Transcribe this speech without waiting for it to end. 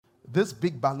This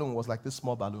big balloon was like this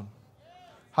small balloon.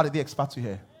 How did he expand to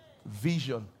here?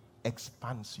 Vision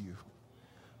expands you.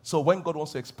 So when God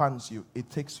wants to expand you, it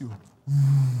takes you.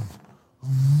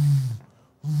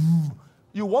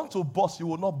 You want to burst, you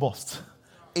will not burst.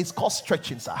 It's called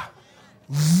stretching, sir.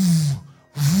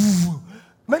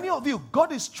 Many of you,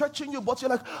 God is stretching you, but you're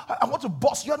like, I want to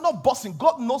bust. You're not busting.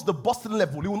 God knows the busting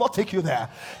level. He will not take you there.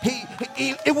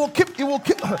 He will keep.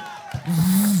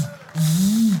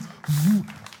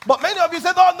 But many of you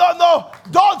say, no,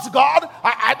 don't, God.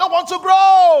 I don't want to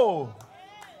grow.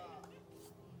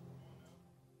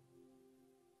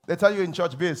 They tell you in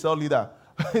church, be a cell leader.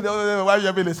 Why are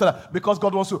you being a cell leader? Because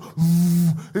God wants to.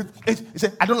 He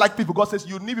said, I don't like people. God says,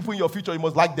 you need people in your future. You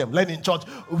must like them. Learn in church.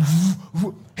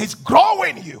 He's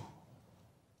growing you.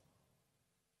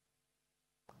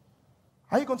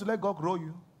 Are you going to let God grow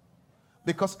you?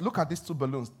 Because look at these two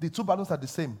balloons. The two balloons are the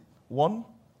same. One,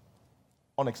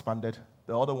 unexpanded.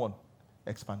 The other one,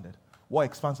 expanded. What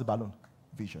expands the balloon?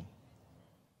 Vision.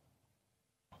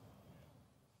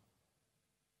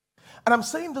 And I'm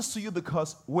saying this to you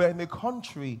because we're in a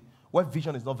country where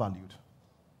vision is not valued.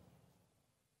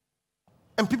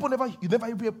 And you never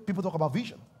hear people talk about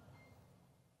vision.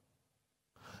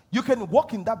 You can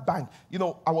walk in that bank. You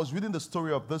know, I was reading the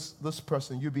story of this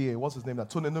person, UBA, what's his name now?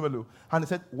 Tony Numelu. And he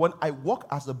said, when I work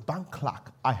as a bank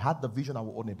clerk, I had the vision I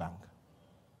will own a bank.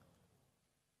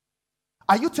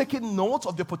 Are you taking note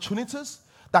of the opportunities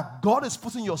that God is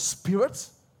putting in your spirit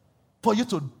for you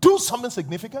to do something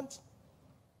significant?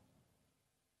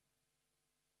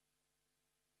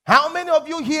 How many of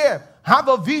you here have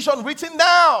a vision written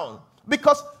down?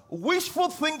 Because wishful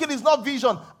thinking is not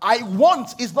vision. I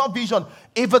want is not vision.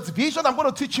 If it's vision, I'm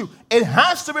going to teach you. It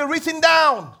has to be written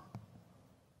down.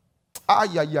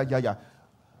 Yeah.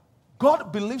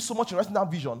 God believes so much in writing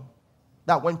down vision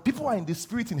that when people are in the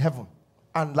spirit in heaven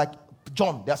and like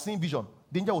John, they are seeing vision,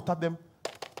 the angel will tap them.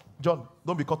 John,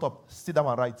 don't be caught up. Sit down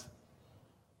and write.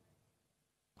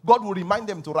 God will remind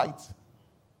them to write.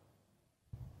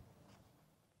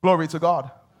 Glory to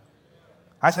God.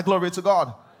 I said glory to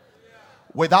God.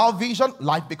 Without vision,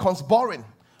 life becomes boring.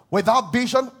 Without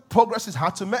vision, progress is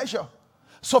hard to measure.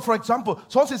 So, for example,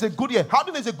 someone says it's a good year. How do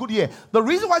you know it's a good year? The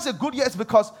reason why it's a good year is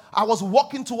because I was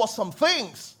walking towards some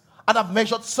things and I've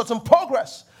measured certain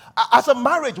progress. As a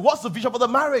marriage, what's the vision for the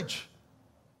marriage?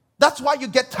 That's why you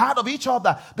get tired of each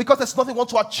other, because there's nothing you want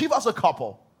to achieve as a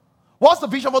couple. What's the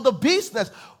vision for the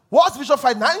business? What's the vision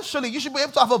financially? You should be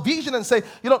able to have a vision and say,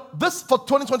 this for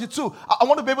 2022, I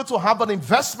want to be able to have an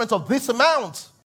investment of this amount.